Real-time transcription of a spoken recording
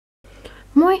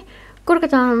Moi!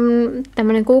 Kurkataan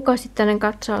tämmönen kuukausittainen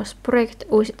katsaus Project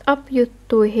uusit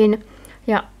up-juttuihin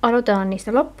ja aloitetaan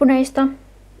niistä loppuneista.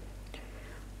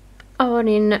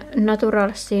 Avonin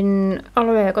Naturalsin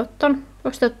aloe ja cotton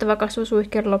ostettava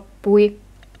kasvosuihke loppui.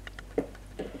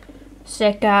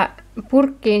 Sekä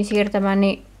purkkiin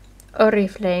siirtämäni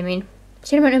Oriflamen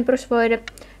silmänympyrysvoide.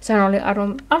 Se oli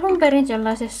alun perin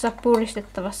sellaisessa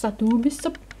puristettavassa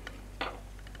tuubissa.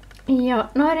 Ja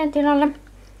noiden tilalle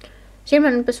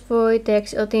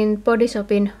silmänympyrysvoiteeksi otin Body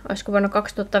Shopin, olisiko vuonna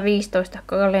 2015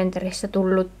 kalenterissa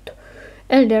tullut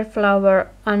Elderflower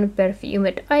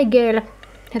Unperfumed Eye Gel.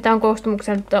 Ja tää on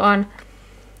koostumukseltaan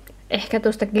ehkä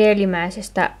tuosta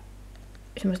geelimäisestä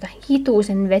semmoista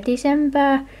hituisen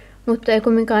vetisempää, mutta ei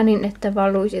kumminkaan niin, että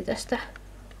valuisi tästä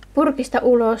purkista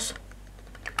ulos.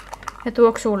 Ja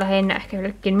tuoksuu lähinnä ehkä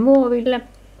jollekin muoville.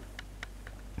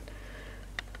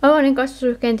 Avonin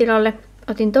kasvosuihkeen tilalle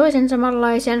otin toisen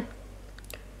samanlaisen.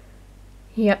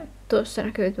 Ja tuossa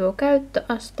näkyy tuo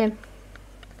käyttöaste.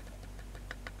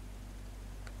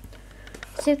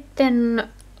 Sitten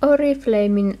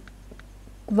Oriflamen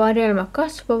vadelma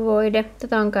kasvovoide.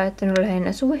 Tätä on käyttänyt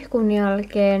lähinnä suihkun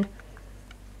jälkeen.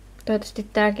 Toivottavasti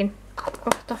tääkin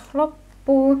kohta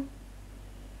loppuu.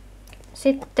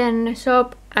 Sitten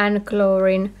Soap and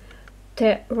Chlorine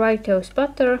The Righteous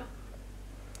Butter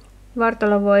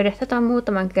vartalovoide. Tätä on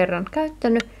muutaman kerran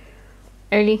käyttänyt.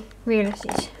 Eli vielä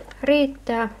siis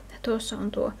riittää. Tuossa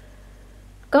on tuo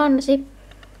kansi.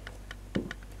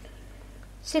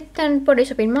 Sitten Body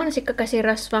Shopin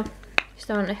mansikkakäsirasva.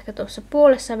 Sitä on ehkä tuossa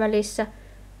puolessa välissä.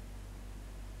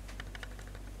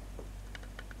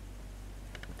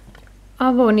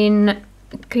 Avonin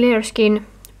Clear Skin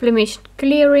Blemish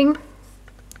Clearing.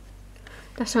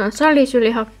 Tässä on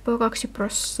salicylihappoa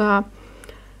 2%.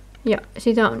 Ja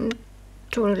sitä on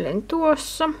suunnilleen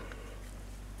tuossa.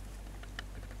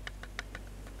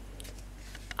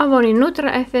 Avonin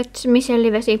Nutra Effects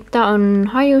misellivesi. Tää on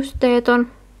hajusteeton.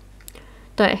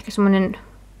 Tai ehkä semmonen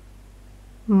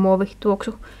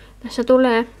muovituoksu tässä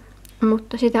tulee.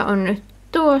 Mutta sitä on nyt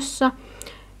tuossa.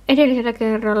 Edellisellä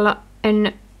kerralla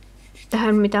en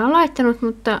tähän mitään laittanut,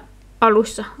 mutta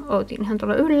alussa otin ihan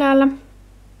tuolla ylhäällä.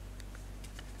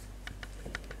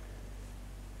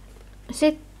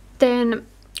 Sitten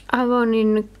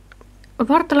Avonin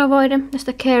vartalovoide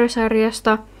tästä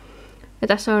Care-sarjasta. Ja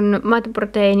tässä on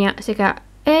maitoproteiinia sekä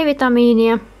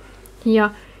E-vitamiinia. Ja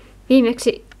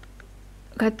viimeksi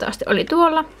käyttöaste oli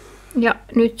tuolla. Ja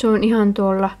nyt se on ihan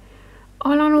tuolla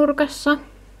alanurkassa.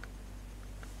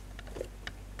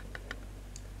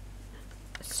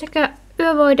 Sekä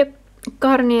yövoide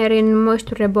Garnierin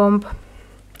Moisture Bomb.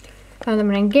 Tää on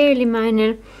tämmönen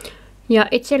geelimäinen. Ja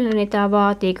itselläni tää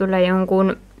vaatii kyllä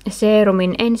jonkun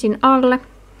seerumin ensin alle.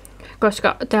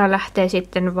 Koska tää lähtee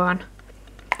sitten vaan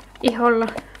iholla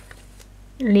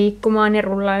liikkumaan ja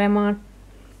rullailemaan.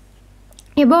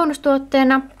 Ja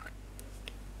bonustuotteena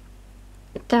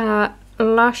tää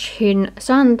Lushin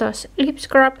Santas Lip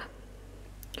Scrub.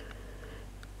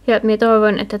 Ja minä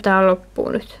toivon, että tää loppuu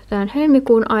nyt tämän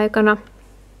helmikuun aikana.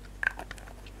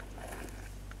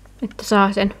 Että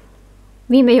saa sen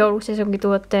viime joulusesonkin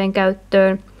tuotteen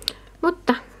käyttöön.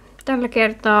 Mutta tällä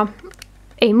kertaa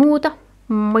ei muuta.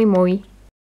 Moi moi!